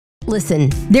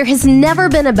Listen, there has never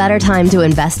been a better time to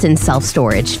invest in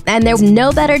self-storage, and there's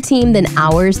no better team than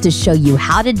ours to show you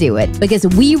how to do it, because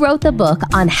we wrote the book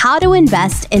on how to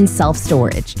invest in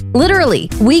self-storage. Literally,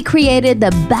 we created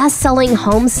the best-selling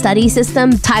home study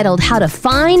system titled How to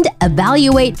Find,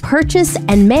 Evaluate, Purchase,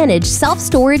 and Manage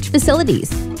Self-Storage Facilities.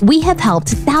 We have helped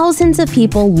thousands of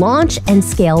people launch and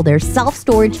scale their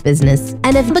self-storage business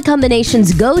and have become the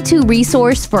nation's go-to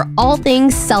resource for all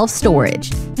things self-storage.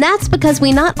 That's because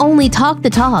we not only talk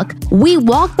the talk, we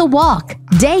walk the walk,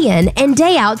 day in and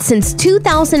day out since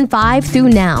 2005 through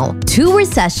now, 2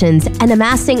 recessions and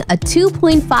amassing a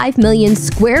 2.5 million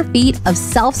square feet of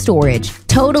self-storage,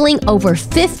 totaling over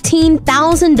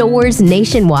 15,000 doors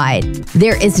nationwide.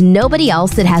 There is nobody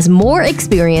else that has more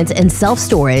experience in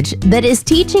self-storage that is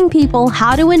teaching people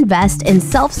how to invest in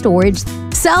self-storage.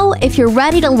 So if you're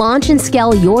ready to launch and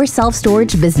scale your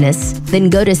self-storage business, then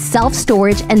go to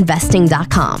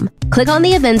selfstorageinvesting.com. Click on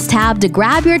the events tab to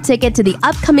grab your ticket to the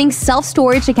upcoming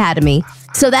Self-Storage Academy.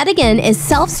 So that again is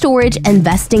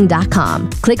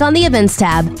selfstorageinvesting.com. Click on the events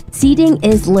tab. Seating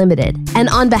is limited. And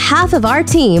on behalf of our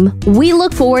team, we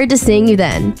look forward to seeing you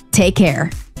then. Take care.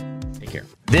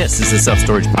 This is the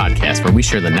Self-Storage Podcast, where we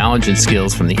share the knowledge and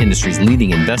skills from the industry's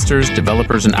leading investors,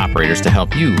 developers, and operators to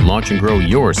help you launch and grow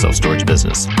your self-storage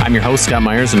business. I'm your host, Scott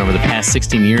Meyers, and over the past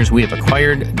 16 years, we have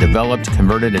acquired, developed,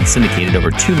 converted, and syndicated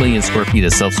over 2 million square feet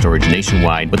of self-storage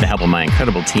nationwide with the help of my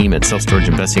incredible team at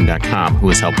selfstorageinvesting.com, who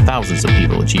has helped thousands of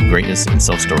people achieve greatness in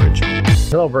self-storage.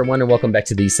 Hello, everyone, and welcome back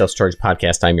to the Self-Storage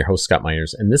Podcast. I'm your host, Scott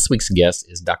Meyers, and this week's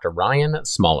guest is Dr. Ryan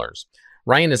Smolarz.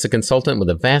 Ryan is a consultant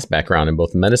with a vast background in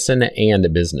both medicine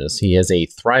and business. He has a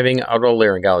thriving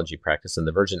otolaryngology practice in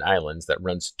the Virgin Islands that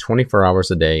runs 24 hours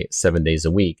a day, 7 days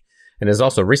a week, and has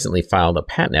also recently filed a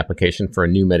patent application for a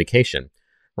new medication.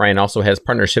 Ryan also has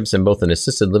partnerships in both an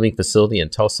assisted living facility in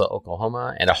Tulsa,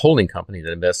 Oklahoma, and a holding company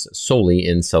that invests solely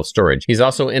in self-storage. He's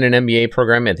also in an MBA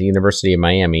program at the University of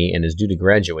Miami and is due to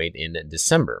graduate in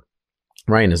December.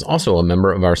 Ryan is also a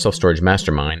member of our self-storage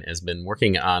mastermind, has been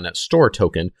working on STOR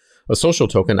Token, a social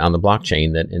token on the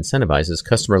blockchain that incentivizes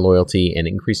customer loyalty and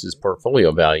increases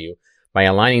portfolio value by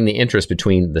aligning the interest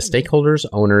between the stakeholders,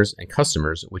 owners, and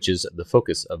customers, which is the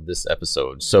focus of this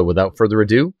episode. So without further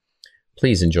ado,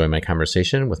 please enjoy my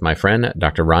conversation with my friend,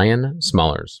 Dr. Ryan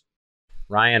Smolarz.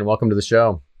 Ryan, welcome to the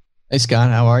show. Hey, Scott.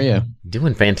 How are you?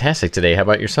 Doing fantastic today. How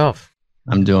about yourself?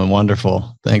 I'm doing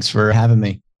wonderful. Thanks for having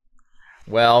me.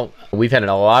 Well, we've had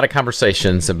a lot of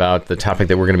conversations about the topic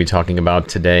that we're going to be talking about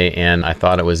today, and I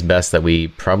thought it was best that we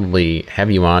probably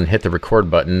have you on, hit the record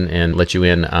button, and let you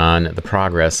in on the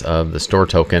progress of the STOR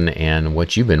token and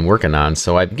what you've been working on.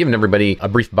 So I've given everybody a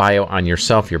brief bio on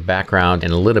yourself, your background,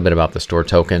 and a little bit about the STOR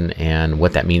token and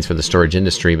what that means for the storage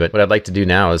industry. But what I'd like to do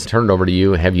now is turn it over to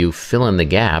you, have you fill in the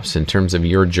gaps in terms of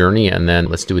your journey, and then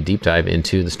let's do a deep dive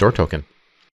into the STOR token.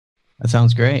 That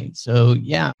sounds great. So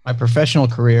yeah, my professional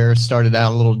career started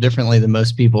out a little differently than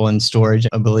most people in storage,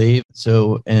 I believe.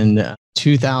 So in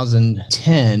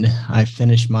 2010, I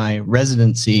finished my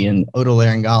residency in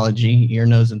otolaryngology, ear,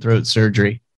 nose, and throat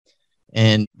surgery.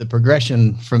 And the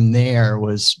progression from there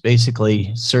was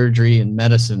basically surgery and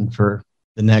medicine for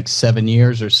the next 7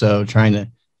 years or so, trying to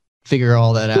figure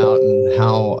all that out and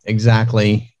how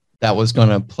exactly that was going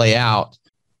to play out.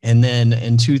 And then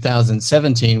in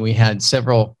 2017, we had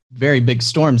several very big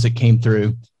storms that came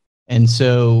through. And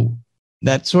so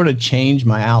that sort of changed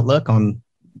my outlook on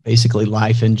basically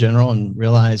life in general, and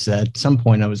realized that at some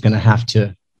point I was going to have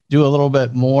to do a little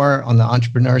bit more on the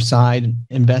entrepreneur side,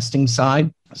 investing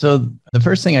side. So the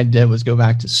first thing I did was go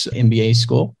back to MBA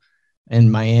school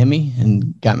in Miami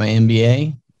and got my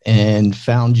MBA, and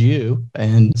found you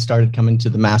and started coming to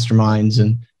the masterminds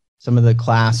and some of the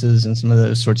classes and some of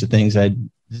those sorts of things. I had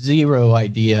zero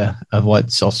idea of what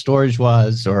self-storage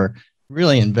was, or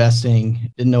really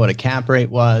investing, didn't know what a cap rate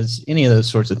was, any of those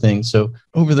sorts of things. So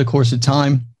over the course of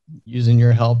time, using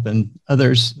your help and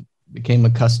others, became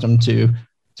accustomed to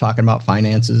talking about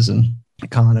finances and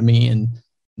economy and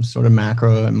sort of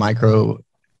macro and micro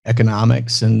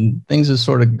economics, and things have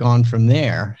sort of gone from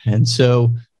there. And so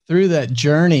through that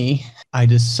journey, I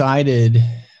decided,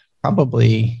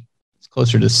 probably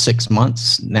closer to 6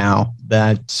 months now,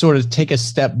 that sort of take a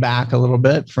step back a little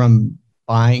bit from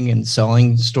buying and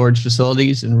selling storage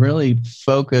facilities and really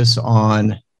focus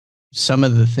on some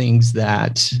of the things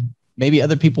that maybe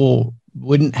other people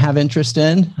wouldn't have interest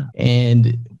in.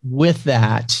 And with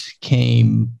that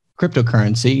came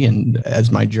cryptocurrency. And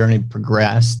as my journey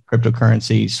progressed,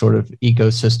 cryptocurrency sort of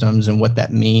ecosystems and what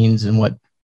that means and what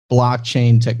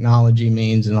blockchain technology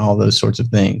means and all those sorts of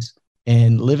things.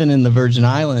 And living in the Virgin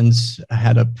Islands, I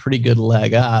had a pretty good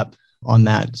leg up on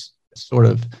that sort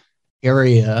of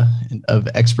area of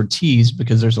expertise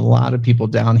because there's a lot of people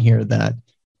down here that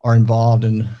are involved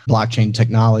in blockchain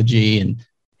technology and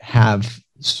have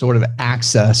sort of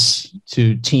access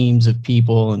to teams of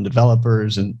people and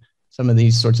developers and some of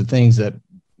these sorts of things that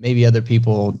maybe other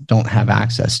people don't have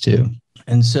access to.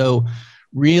 And so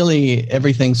really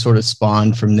everything sort of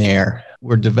spawned from there.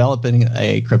 We're developing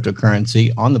a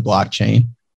cryptocurrency on the blockchain.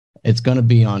 It's going to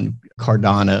be on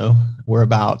Cardano. We're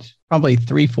about probably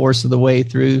 3/4 of the way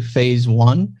through phase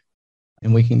one,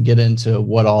 and we can get into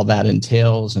what all that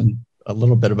entails and a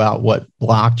little bit about what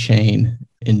blockchain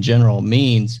in general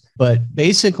means. But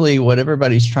basically what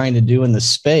everybody's trying to do in the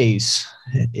space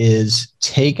is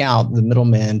take out the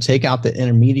middleman, take out the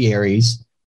intermediaries,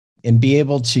 and be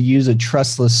able to use a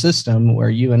trustless system where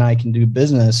you and I can do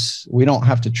business. We don't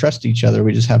have to trust each other.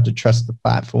 We just have to trust the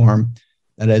platform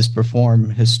that has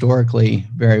performed historically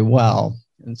very well.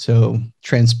 And so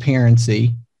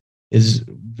transparency is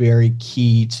very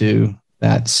key to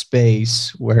that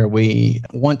space where we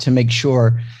want to make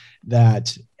sure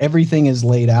that everything is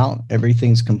laid out,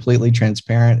 everything's completely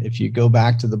transparent. If you go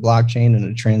back to the blockchain and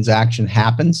a transaction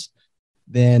happens,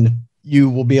 then you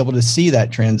will be able to see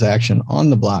that transaction on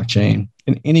the blockchain,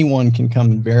 and anyone can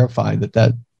come and verify that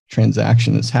that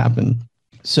transaction has happened.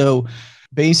 So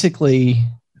basically,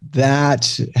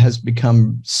 that has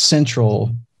become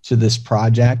central to this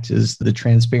project is the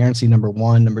transparency, number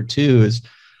one. Number two is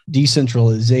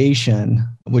decentralization,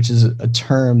 which is a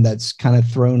term that's kind of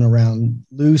thrown around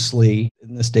loosely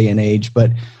in this day and age,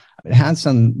 but it has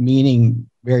some meaning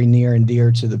very near and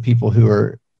dear to the people who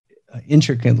are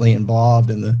intricately involved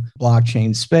in the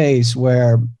blockchain space,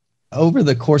 where over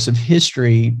the course of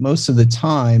history, most of the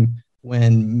time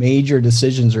when major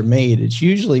decisions are made, it's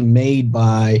usually made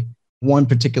by one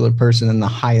particular person in the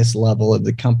highest level of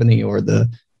the company or the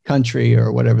country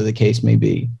or whatever the case may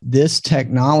be. This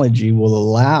technology will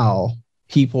allow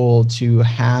people to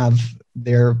have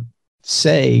their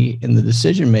say in the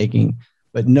decision making,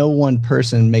 but no one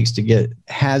person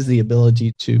has the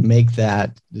ability to make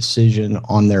that decision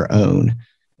on their own.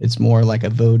 It's more like a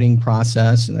voting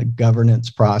process and a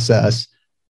governance process.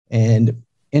 And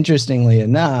interestingly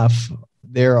enough,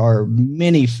 there are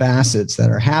many facets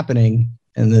that are happening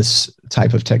in this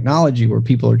type of technology where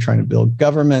people are trying to build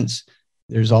governments.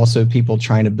 There's also people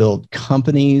trying to build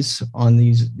companies on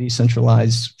these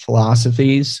decentralized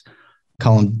philosophies,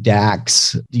 call them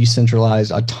DACs,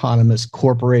 decentralized autonomous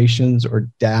corporations, or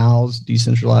DAOs,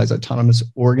 decentralized autonomous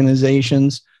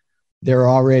organizations. There are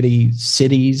already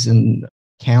cities and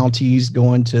counties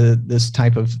going to this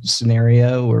type of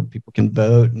scenario where people can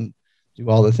vote and do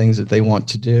all the things that they want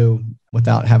to do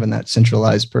without having that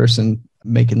centralized person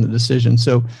making the decision.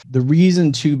 So the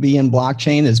reason to be in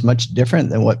blockchain is much different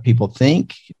than what people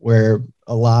think, where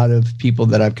a lot of people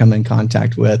that I've come in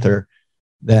contact with are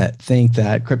that think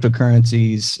that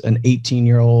cryptocurrency is an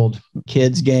 18-year-old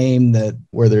kid's game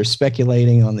where they're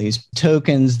speculating on these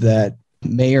tokens that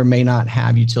may or may not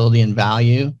have utility and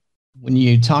value. When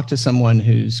you talk to someone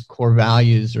whose core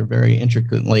values are very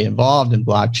intricately involved in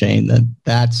blockchain, then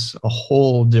that's a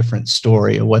whole different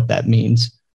story of what that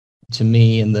means to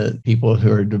me. And the people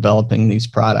who are developing these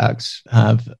products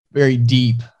have very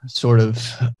deep sort of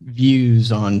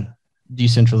views on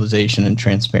decentralization and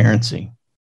transparency.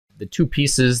 The two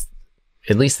pieces,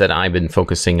 at least that I've been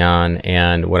focusing on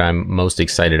and what I'm most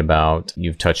excited about,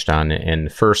 you've touched on.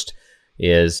 And first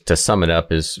is, to sum it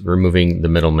up, is removing the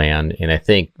middleman. And I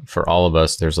think for all of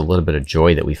us, there's a little bit of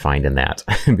joy that we find in that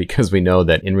because we know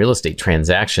that in real estate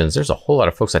transactions, there's a whole lot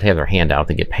of folks that have their hand out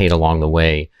that get paid along the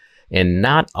way. And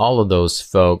not all of those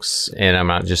folks, and I'm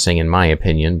not just saying in my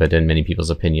opinion, but in many people's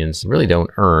opinions, really don't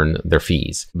earn their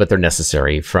fees, but they're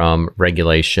necessary from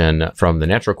regulation, from the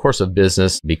natural course of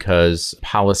business, because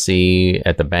policy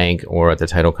at the bank or at the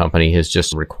title company has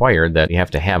just required that you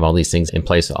have to have all these things in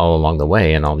place all along the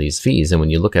way and all these fees. And when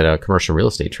you look at a commercial real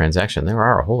estate transaction, there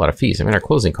are a whole lot of fees. I mean, our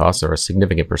closing costs are a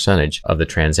significant percentage of the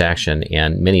transaction,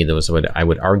 and many of those, I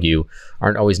would argue,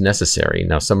 aren't always necessary.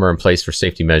 Now, some are in place for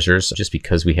safety measures just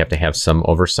because we have to have some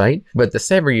oversight. But the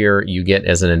savvier you get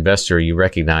as an investor, you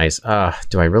recognize,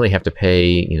 do I really have to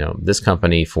pay, this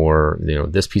company for,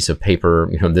 this piece of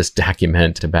paper, this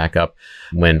document to back up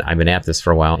when I've been at this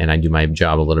for a while and I do my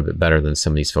job a little bit better than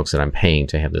some of these folks that I'm paying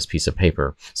to have this piece of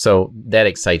paper. So that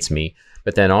excites me.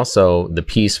 But then also the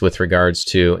piece with regards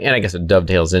to, and I guess it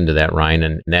dovetails into that, Ryan,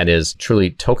 and that is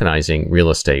truly tokenizing real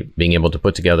estate, being able to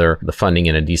put together the funding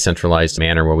in a decentralized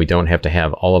manner where we don't have to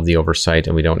have all of the oversight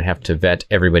and we don't have to vet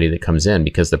everybody that comes in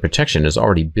because the protection is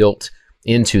already built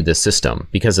into the system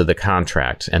because of the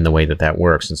contract and the way that that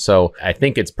works. And so I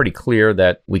think it's pretty clear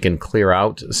that we can clear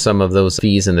out some of those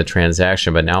fees in the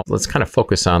transaction. But now let's kind of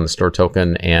focus on the STOR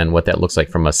token and what that looks like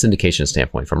from a syndication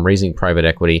standpoint, from raising private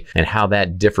equity, and how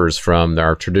that differs from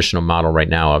our traditional model right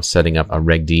now of setting up a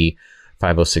Reg D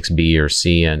 506B or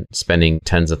C and spending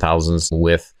tens of thousands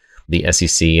with the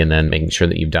SEC and then making sure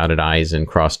that you've dotted I's and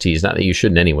crossed T's. Not that you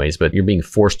shouldn't anyways, but you're being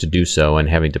forced to do so and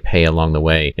having to pay along the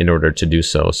way in order to do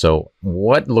so. So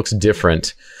what looks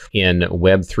different in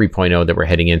Web 3.0 that we're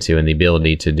heading into and the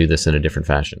ability to do this in a different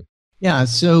fashion? Yeah,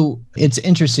 so it's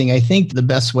interesting. I think the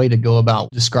best way to go about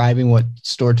describing what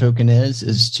STOR token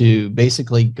is to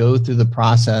basically go through the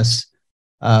process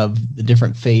of the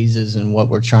different phases and what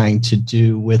we're trying to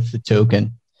do with the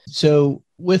token. So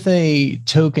with a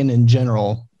token in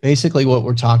general, basically what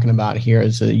we're talking about here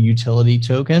is a utility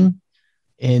token.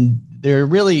 And there are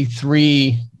really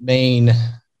three main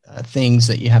things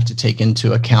that you have to take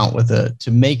into account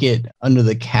to make it under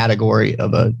the category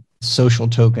of a social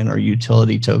token or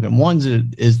utility token. One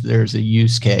is there's a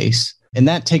use case. And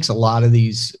that takes a lot of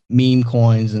these meme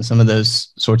coins and some of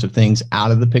those sorts of things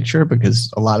out of the picture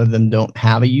because a lot of them don't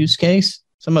have a use case.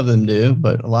 Some of them do,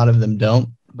 but a lot of them don't.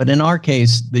 But in our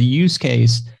case, the use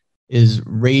case is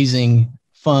raising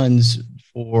funds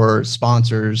for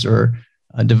sponsors or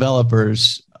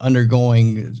developers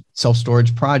undergoing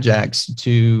self-storage projects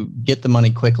to get the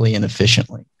money quickly and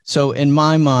efficiently. So in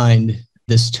my mind,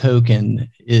 this token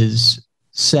is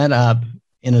set up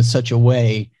in such a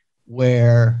way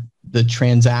where the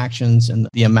transactions and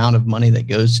the amount of money that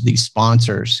goes to these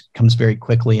sponsors comes very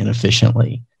quickly and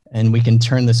efficiently. And we can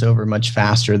turn this over much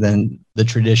faster than the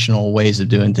traditional ways of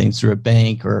doing things through a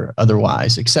bank or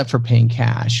otherwise, except for paying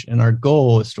cash. And our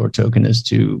goal with STOR token is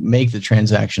to make the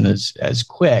transaction as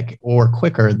quick or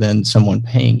quicker than someone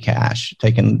paying cash,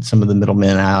 taking some of the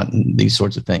middlemen out and these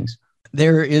sorts of things.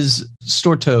 There is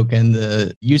STOR token.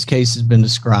 The use case has been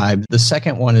described. The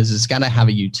second one is it's got to have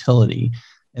a utility.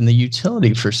 And the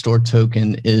utility for STOR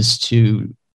token is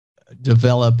to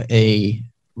develop a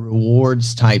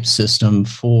rewards type system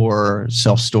for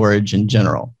self-storage in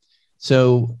general.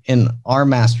 So in our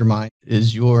mastermind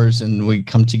is yours, and we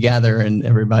come together and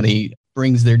everybody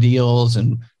brings their deals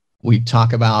and we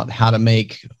talk about how to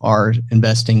make our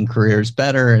investing careers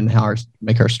better and how to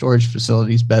make our storage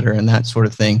facilities better and that sort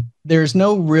of thing. There's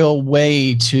no real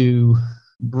way to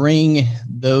bring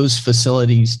those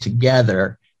facilities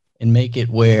together and make it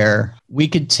where we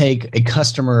could take a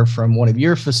customer from one of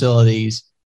your facilities,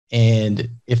 and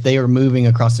if they are moving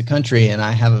across the country and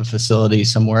I have a facility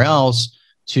somewhere else,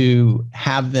 to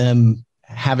have them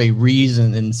have a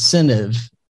reason, incentive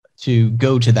to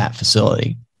go to that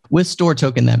facility. With STOR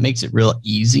token, that makes it real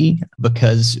easy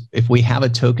because if we have a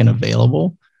token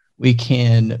available, we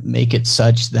can make it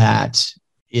such that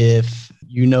if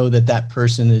you know that that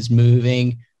person is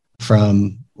moving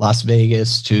from Las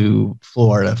Vegas to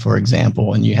Florida, for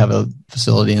example, and you have a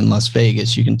facility in Las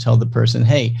Vegas, you can tell the person,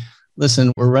 hey,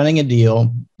 listen, we're running a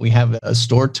deal. We have a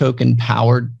STOR token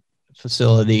powered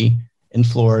facility in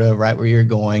Florida, right where you're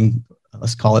going.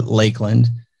 Let's call it Lakeland.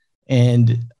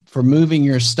 And for moving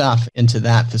your stuff into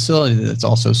that facility that's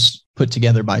also put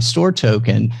together by STOR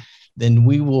token, then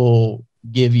we will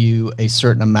give you a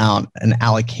certain amount, an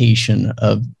allocation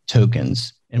of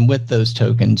tokens. And with those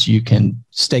tokens, you can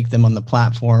stake them on the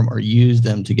platform or use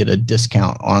them to get a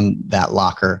discount on that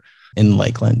locker in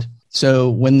Lakeland. So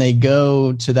when they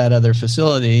go to that other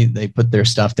facility, they put their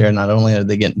stuff there. Not only are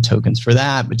they getting tokens for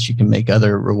that, but you can make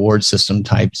other reward system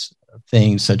types of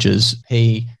things, such as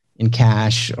pay in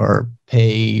cash or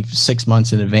pay 6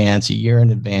 months in advance, a year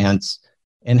in advance,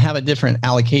 and have a different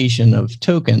allocation of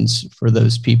tokens for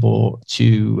those people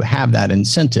to have that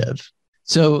incentive.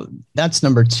 So that's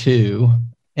number two.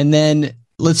 And then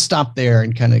let's stop there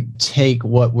and kind of take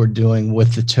what we're doing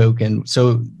with the token.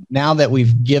 So now that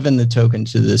we've given the token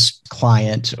to this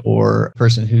client or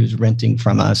person who's renting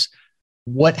from us,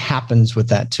 what happens with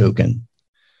that token?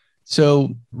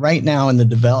 So right now in the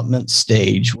development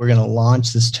stage, we're going to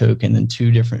launch this token in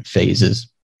two different phases.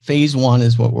 Phase one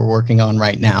is what we're working on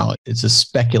right now. It's a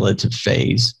speculative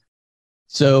phase.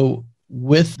 So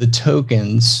with the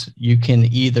tokens, you can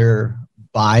either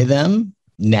buy them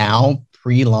now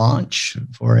pre-launch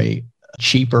for a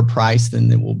cheaper price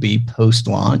than it will be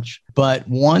post-launch. But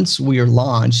once we are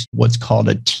launched, what's called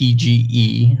a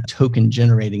TGE, token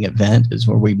generating event, is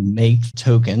where we make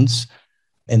tokens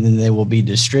and then they will be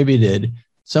distributed.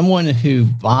 Someone who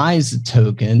buys the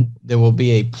token, there will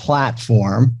be a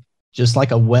platform, just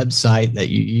like a website that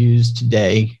you use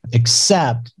today,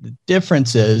 except the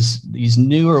difference is these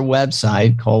newer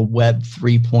website called Web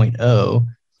 3.0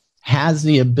 has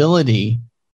the ability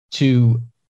to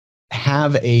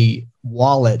have a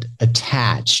wallet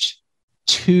attached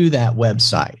to that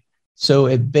website. So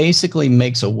it basically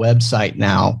makes a website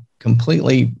now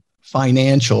completely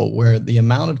financial, where the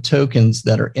amount of tokens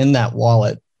that are in that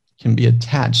wallet can be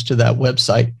attached to that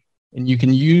website, and you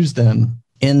can use them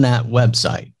in that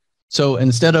website. So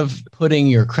instead of putting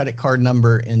your credit card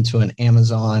number into an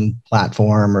Amazon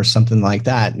platform or something like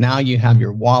that, now you have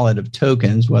your wallet of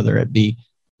tokens, whether it be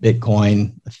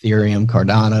Bitcoin, Ethereum,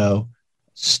 Cardano,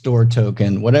 STOR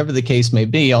token, whatever the case may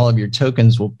be, all of your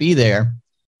tokens will be there.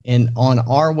 And on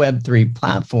our Web3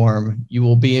 platform, you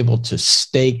will be able to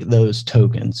stake those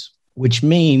tokens, which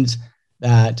means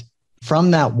that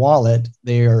from that wallet,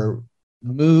 they are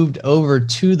moved over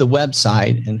to the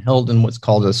website and held in what's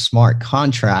called a smart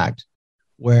contract,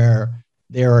 where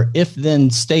there are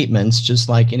if-then statements, just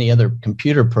like any other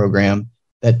computer program,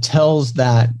 that tells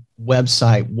that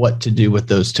website what to do with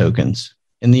those tokens.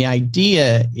 And the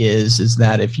idea is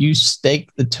that if you stake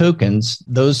the tokens,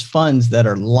 those funds that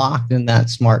are locked in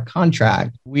that smart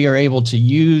contract, we are able to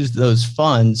use those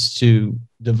funds to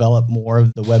develop more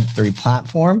of the Web3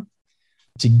 platform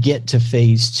to get to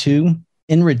phase 2.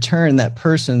 In return, that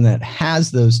person that has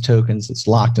those tokens that's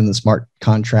locked in the smart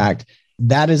contract,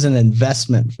 that is an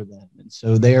investment for them. And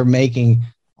so they are making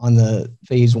on the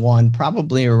phase 1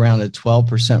 probably around a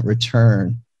 12%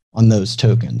 return on those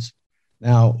tokens.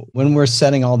 Now, when we're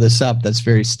setting all this up, that's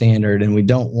very standard, and we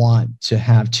don't want to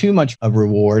have too much of a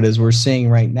reward, as we're seeing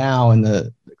right now in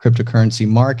the cryptocurrency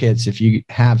markets. If you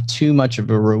have too much of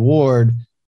a reward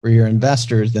for your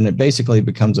investors, then it basically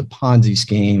becomes a Ponzi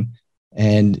scheme,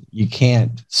 and you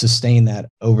can't sustain that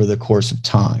over the course of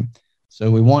time.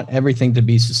 So we want everything to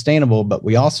be sustainable, but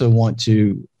we also want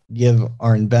to give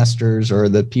our investors, or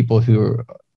the people who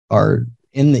are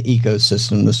in the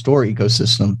ecosystem, the STOR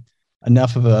ecosystem,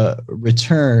 enough of a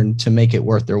return to make it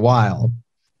worth their while.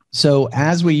 So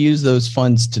as we use those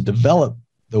funds to develop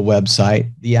the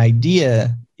website, the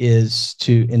idea is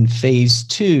to, in phase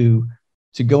 2,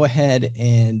 to go ahead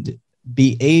and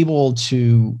be able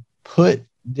to put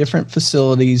different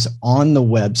facilities on the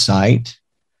website.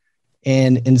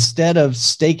 And instead of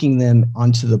staking them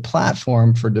onto the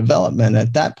platform for development,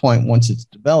 at that point, once it's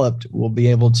developed, we'll be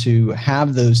able to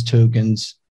have those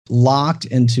tokens locked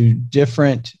into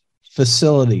different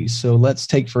facilities. So let's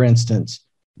take, for instance,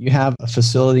 you have a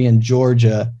facility in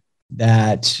Georgia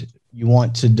that you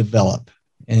want to develop,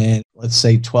 and let's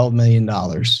say $12 million.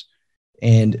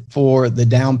 And for the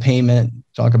down payment,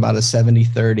 talk about a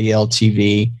 70-30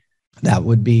 LTV, that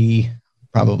would be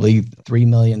probably $3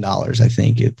 million, I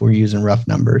think, if we're using rough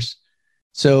numbers.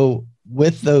 So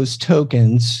with those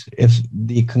tokens, if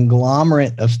the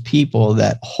conglomerate of people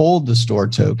that hold the STOR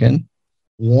token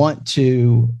want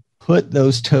to put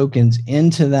those tokens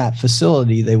into that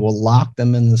facility, they will lock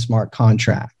them in the smart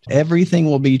contract. Everything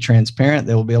will be transparent.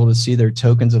 They will be able to see their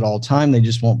tokens at all time. They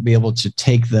just won't be able to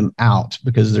take them out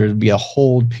because there'll be a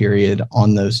hold period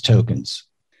on those tokens.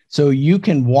 So you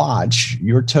can watch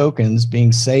your tokens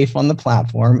being safe on the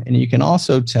platform, and you can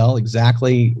also tell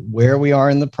exactly where we are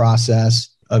in the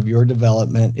process of your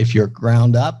development. If you're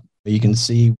ground up, you can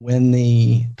see when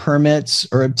the permits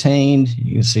are obtained.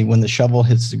 You can see when the shovel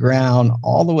hits the ground,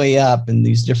 all the way up in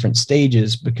these different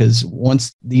stages, because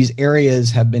once these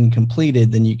areas have been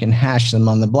completed, then you can hash them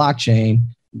on the blockchain.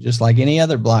 Just like any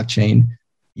other blockchain,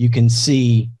 you can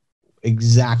see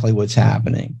exactly what's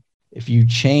happening. If you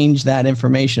change that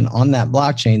information on that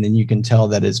blockchain, then you can tell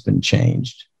that it's been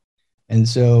changed. And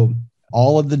so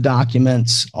all of the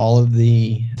documents, all of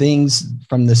the things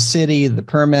from the city, the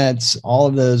permits, all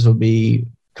of those will be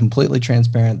completely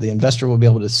transparent. The investor will be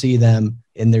able to see them,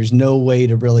 and there's no way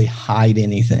to really hide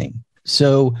anything.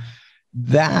 So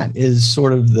that is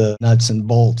sort of the nuts and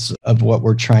bolts of what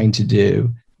we're trying to do.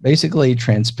 Basically,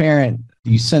 transparent,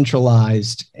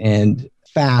 decentralized, and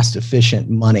fast, efficient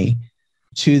money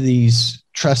to these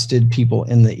trusted people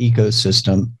in the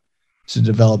ecosystem to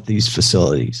develop these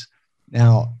facilities.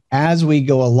 Now, as we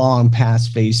go along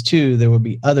past phase 2, there will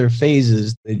be other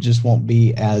phases. They just won't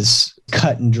be as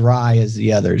cut and dry as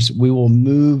the others. We will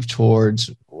move towards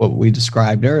what we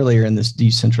described earlier in this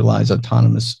decentralized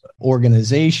autonomous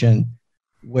organization,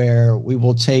 where we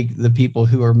will take the people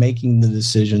who are making the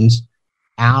decisions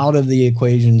out of the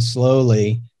equation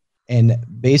slowly and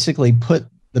basically put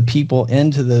the people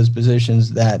into those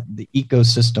positions that the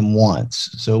ecosystem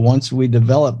wants. So once we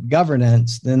develop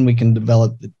governance, then we can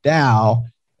develop the DAO,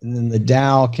 and then the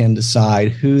DAO can decide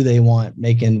who they want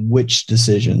making which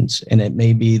decisions. And it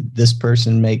may be this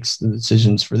person makes the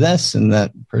decisions for this, and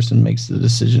that person makes the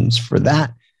decisions for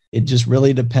that. It just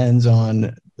really depends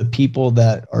on the people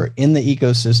that are in the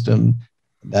ecosystem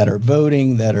that are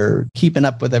voting, that are keeping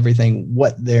up with everything,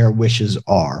 what their wishes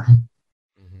are.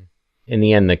 In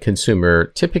the end, the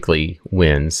consumer typically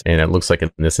wins. And it looks like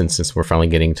in this instance, we're finally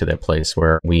getting to that place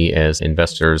where we as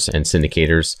investors and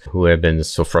syndicators who have been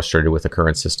so frustrated with the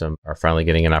current system are finally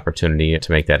getting an opportunity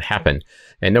to make that happen.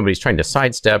 And nobody's trying to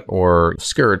sidestep or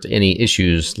skirt any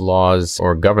issues, laws,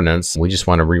 or governance. We just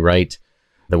want to rewrite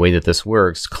the way that this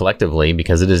works collectively,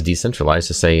 because it is decentralized,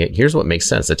 to say, here's what makes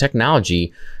sense. The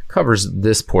technology covers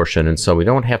this portion, and so we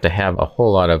don't have to have a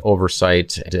whole lot of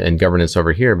oversight and governance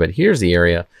over here, but here's the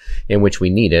area in which we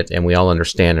need it, and we all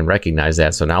understand and recognize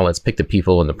that. So now let's pick the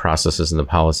people and the processes and the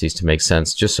policies to make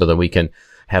sense, just so that we can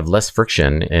have less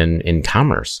friction in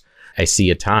commerce. I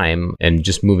see a time, and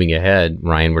just moving ahead,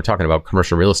 Ryan, we're talking about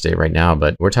commercial real estate right now,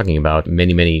 but we're talking about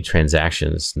many, many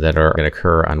transactions that are going to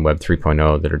occur on Web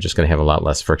 3.0 that are just going to have a lot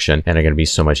less friction and are going to be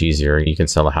so much easier. You can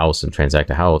sell a house and transact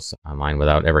a house online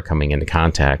without ever coming into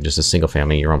contact, just a single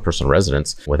family, your own personal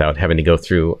residence, without having to go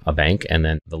through a bank and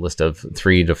then the list of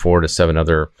 3 to 4 to 7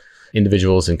 other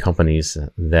individuals and companies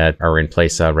that are in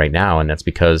place right now. And that's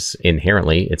because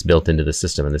inherently it's built into the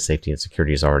system and the safety and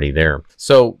security is already there.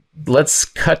 So let's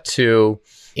cut to,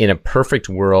 in a perfect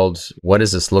world, what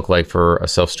does this look like for a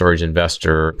self-storage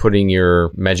investor, putting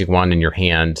your magic wand in your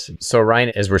hand? So Ryan,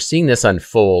 as we're seeing this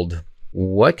unfold,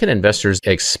 what can investors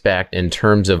expect in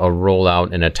terms of a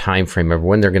rollout and a time frame of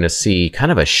when they're going to see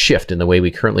kind of a shift in the way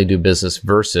we currently do business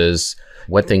versus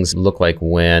what things look like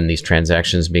when these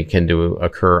transactions begin to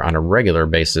occur on a regular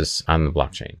basis on the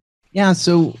blockchain? Yeah,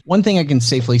 so one thing I can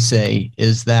safely say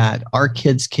is that our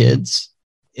kids'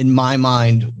 in my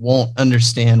mind, won't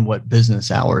understand what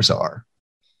business hours are.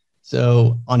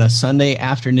 So on a Sunday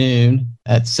afternoon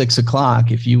at 6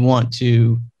 o'clock, if you want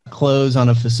to close on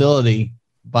a facility,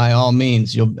 by all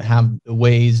means, you'll have the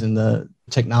ways and the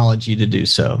technology to do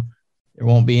so. There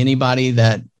won't be anybody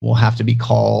that will have to be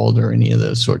called or any of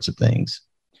those sorts of things.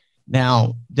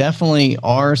 Now, definitely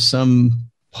are some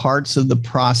parts of the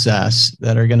process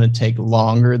that are going to take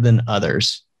longer than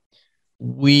others.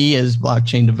 We as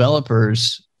blockchain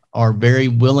developers are very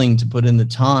willing to put in the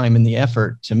time and the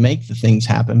effort to make the things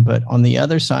happen. But on the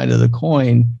other side of the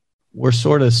coin, we're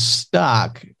sort of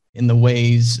stuck in the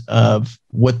ways of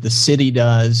what the city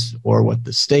does or what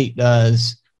the state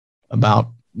does about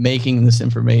making this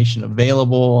information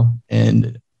available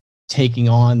and taking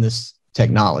on this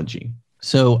technology.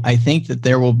 So I think that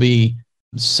there will be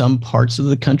some parts of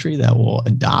the country that will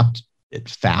adopt it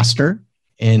faster.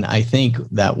 And I think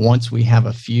that once we have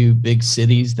a few big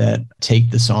cities that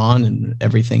take this on and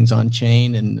everything's on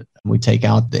chain and we take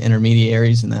out the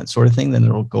intermediaries and that sort of thing, then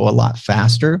it'll go a lot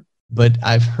faster. But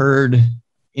I've heard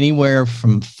anywhere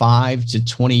from 5 to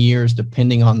 20 years,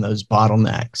 depending on those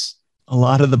bottlenecks. A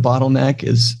lot of the bottleneck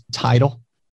is title.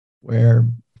 We're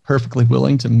perfectly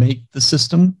willing to make the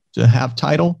system to have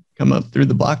title come up through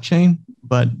the blockchain,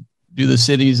 but do the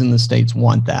cities and the states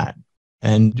want that?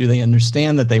 And do they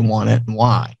understand that they want it and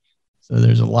why? So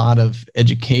there's a lot of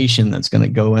education that's going to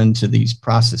go into these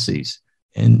processes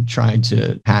and try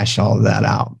to hash all of that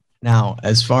out. Now,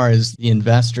 as far as the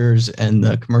investors and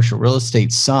the commercial real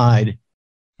estate side,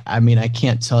 I mean, I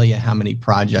can't tell you how many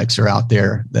projects are out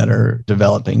there that are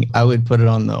developing. I would put it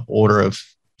on the order of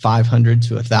 500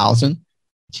 to 1,000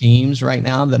 teams right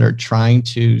now that are trying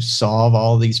to solve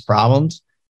all these problems.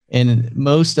 And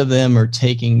most of them are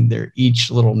taking their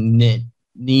each little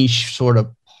niche sort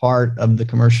of part of the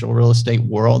commercial real estate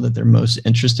world that they're most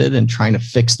interested in trying to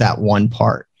fix that one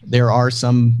part. There are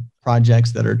some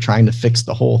projects that are trying to fix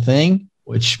the whole thing,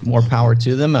 which more power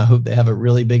to them. I hope they have a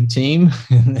really big team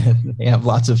and they have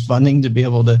lots of funding to be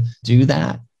able to do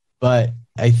that. But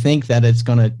I think that it's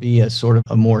going to be a sort of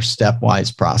a more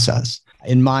stepwise process.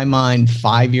 In my mind,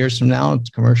 5 years from now,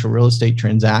 commercial real estate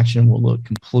transaction will look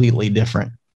completely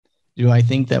different. Do I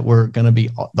think that we're going to be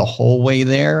the whole way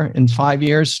there in 5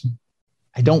 years?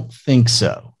 I don't think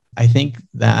so. I think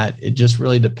that it just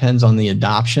really depends on the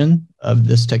adoption of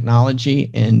this technology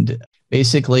and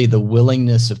basically the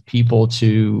willingness of people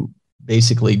to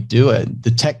basically do it.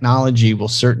 The technology will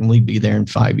certainly be there in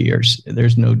 5 years.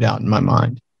 There's no doubt in my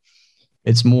mind.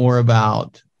 It's more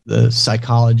about the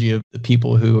psychology of the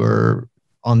people who are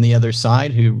on the other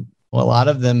side, who, well, a lot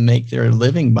of them make their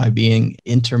living by being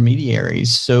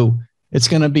intermediaries. So it's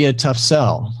going to be a tough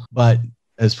sell. But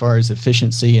as far as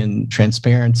efficiency and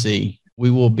transparency, we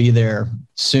will be there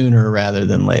sooner rather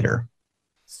than later.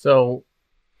 So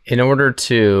In order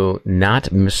to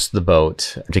not miss the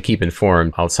boat, to keep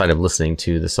informed outside of listening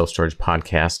to the Self-Storage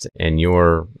podcast and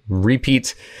your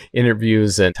repeat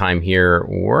interviews and time here,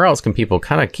 where else can people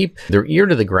kind of keep their ear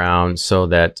to the ground so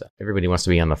that everybody wants to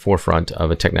be on the forefront of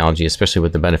a technology, especially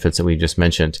with the benefits that we just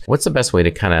mentioned? What's the best way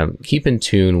to kind of keep in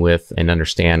tune with and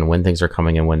understand when things are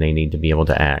coming and when they need to be able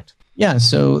to act? Yeah,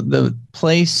 so the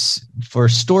place for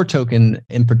STOR Token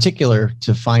in particular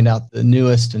to find out the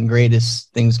newest and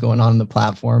greatest things going on the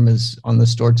platform is on the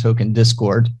STOR Token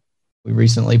Discord. We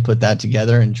recently put that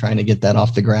together and trying to get that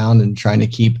off the ground and trying to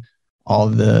keep all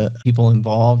of the people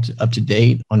involved up to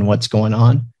date on what's going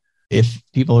on. If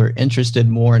people are interested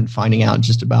more in finding out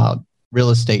just about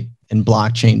real estate and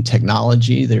blockchain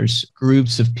technology, there's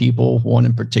groups of people, one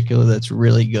in particular that's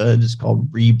really good. It's called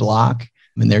Reblock.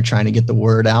 And they're trying to get the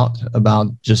word out about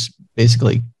just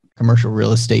basically commercial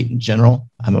real estate in general.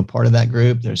 I'm a part of that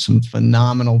group. There's some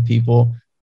phenomenal people.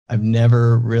 I've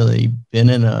never really been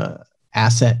in a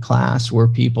asset class where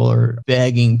people are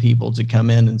begging people to come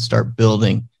in and start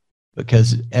building,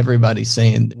 because everybody's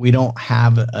saying we don't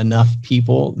have enough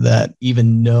people that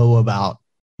even know about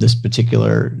this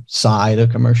particular side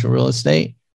of commercial real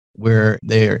estate, where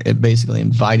they're basically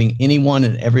inviting anyone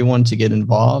and everyone to get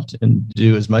involved and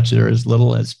do as much or as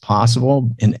little as possible,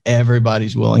 and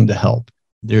everybody's willing to help.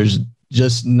 There's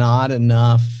just not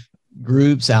enough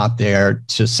groups out there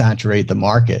to saturate the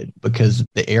market because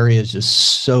the area is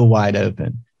just so wide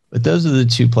open. But those are the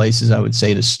two places I would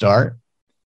say to start.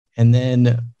 And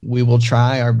then we will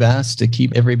try our best to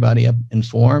keep everybody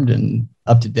informed and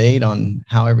up to date on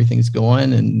how everything's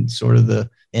going and sort of the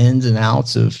ins and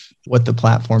outs of what the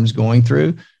platform's going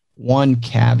through. One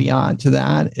caveat to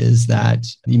that is that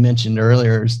you mentioned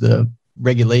earlier is the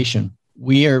regulation.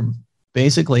 We are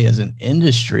basically as an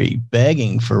industry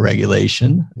begging for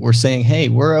regulation. We're saying, hey,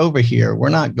 we're over here. We're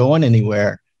not going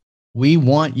anywhere. We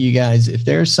want you guys, if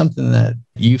there's something that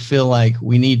you feel like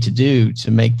we need to do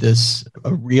to make this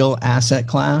a real asset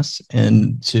class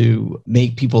and to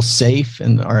make people safe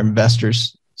and our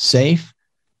investors safe,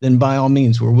 then by all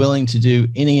means, we're willing to do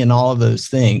any and all of those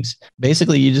things.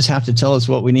 Basically, you just have to tell us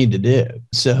what we need to do.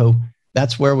 So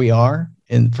that's where we are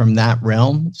from that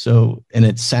realm. So, and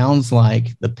it sounds like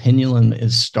the pendulum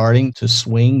is starting to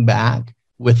swing back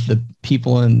with the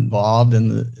people involved in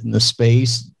the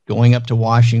space, going up to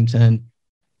Washington,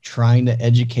 trying to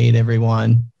educate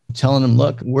everyone, telling them,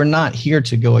 look, we're not here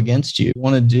to go against you. We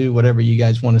want to do whatever you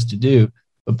guys want us to do,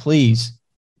 but please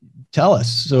tell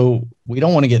us. So we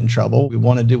don't want to get in trouble. We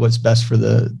want to do what's best for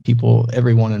the people,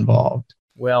 everyone involved.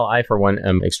 Well, I, for one,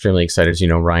 am extremely excited. As you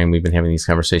know, Ryan, we've been having these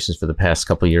conversations for the past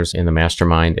couple of years in the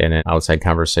mastermind and in outside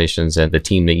conversations. And the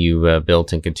team that you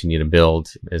built and continue to build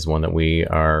is one that we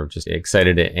are just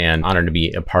excited and honored to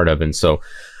be a part of. And so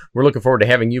we're looking forward to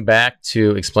having you back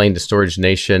to explain to Storage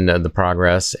Nation the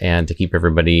progress and to keep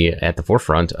everybody at the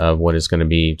forefront of what is going to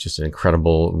be just an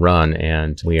incredible run.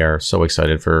 And we are so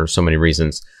excited for so many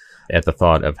reasons at the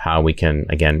thought of how we can,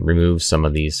 again, remove some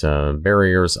of these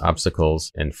barriers,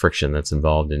 obstacles, and friction that's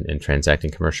involved in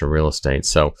transacting commercial real estate.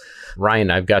 So,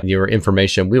 Ryan, I've got your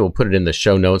information. We will put it in the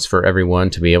show notes for everyone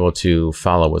to be able to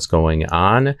follow what's going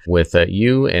on with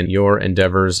you and your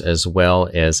endeavors, as well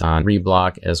as on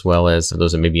Reblock, as well as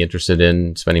those that may be interested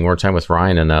in spending more time with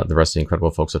Ryan and the rest of the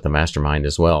incredible folks at the mastermind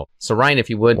as well. So, Ryan, if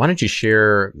you would, why don't you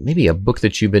share maybe a book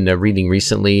that you've been reading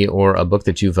recently or a book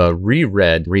that you've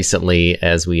reread recently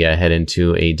as we head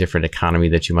into a different economy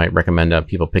that you might recommend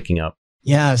people picking up?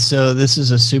 Yeah, so this is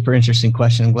a super interesting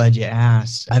question. I'm glad you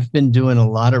asked. I've been doing a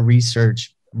lot of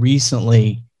research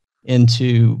recently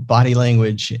into body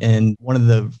language, and one of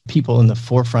the people in the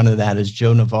forefront of that is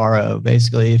Joe Navarro.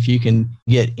 Basically, if you can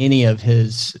get any of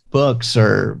his books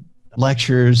or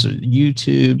lectures or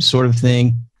YouTube sort of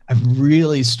thing, I've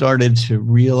really started to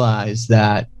realize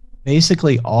that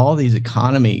basically all these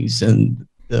economies and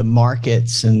the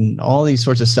markets and all these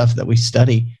sorts of stuff that we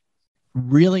study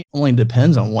really only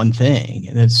depends on one thing,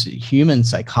 and it's human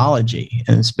psychology,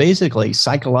 and it's basically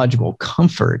psychological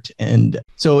comfort. And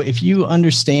so if you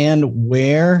understand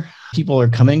where people are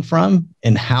coming from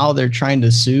and how they're trying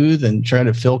to soothe and try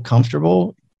to feel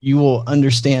comfortable, you will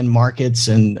understand markets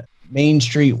and Main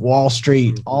Street, Wall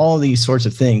Street, all these sorts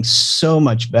of things so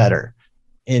much better.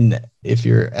 And if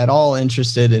you're at all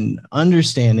interested in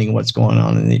understanding what's going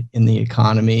on in the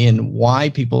economy and why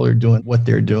people are doing what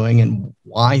they're doing and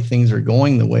why things are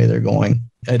going the way they're going,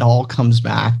 it all comes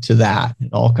back to that.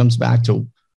 It all comes back to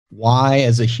why,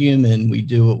 as a human, we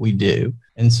do what we do.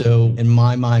 And so in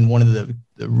my mind, one of the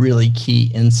really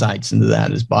key insights into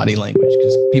that is body language,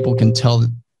 because people can tell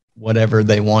whatever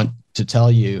they want to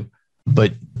tell you,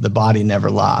 but the body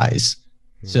never lies.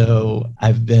 So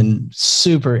I've been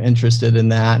super interested in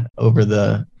that over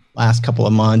the last couple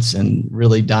of months and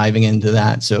really diving into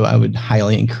that. So I would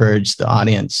highly encourage the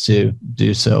audience to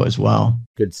do so as well.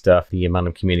 Good stuff. The amount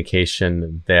of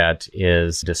communication that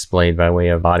is displayed by way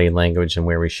of body language and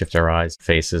where we shift our eyes,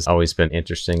 face has always been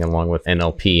interesting, along with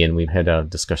NLP. And we've had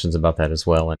discussions about that as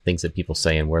well. And things that people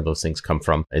say and where those things come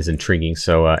from is intriguing.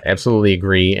 So absolutely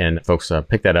agree. And folks,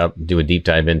 pick that up, do a deep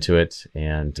dive into it.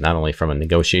 And not only from a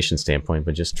negotiation standpoint,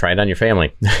 but just try it on your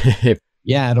family.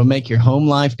 Yeah, it'll make your home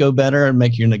life go better and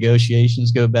make your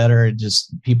negotiations go better.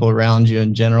 Just people around you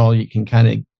in general, you can kind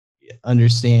of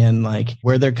understand like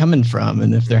where they're coming from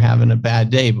and if they're having a bad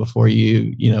day before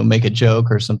you make a joke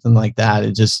or something like that.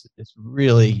 It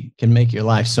really can make your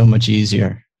life so much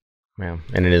easier. Yeah,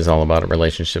 and it is all about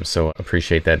relationships. So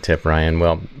appreciate that tip, Ryan.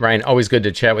 Well, Ryan, always good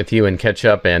to chat with you and catch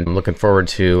up. And I'm looking forward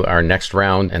to our next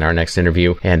round and our next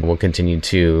interview. And we'll continue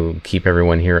to keep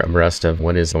everyone here abreast of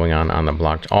what is going on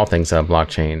the all things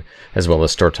blockchain, as well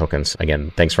as STOR tokens.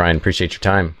 Again, thanks, Ryan. Appreciate your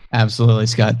time. Absolutely,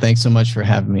 Scott. Thanks so much for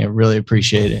having me. I really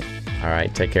appreciate it. All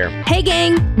right, take care. Hey,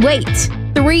 gang, wait.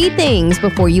 3 things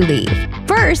before you leave.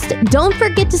 First, don't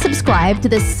forget to subscribe to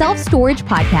the Self-Storage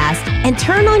Podcast and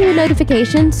turn on your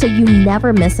notifications so you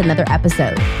never miss another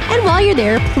episode. And while you're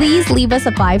there, please leave us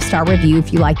a 5-star review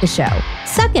if you like the show.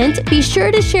 Second, be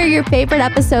sure to share your favorite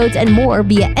episodes and more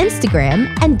via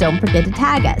Instagram, and don't forget to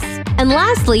tag us. And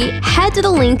lastly, head to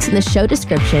the links in the show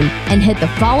description and hit the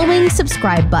following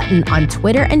subscribe button on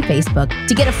Twitter and Facebook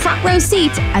to get a front row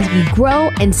seat as we grow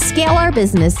and scale our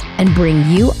business and bring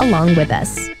you along with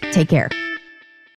us. Take care.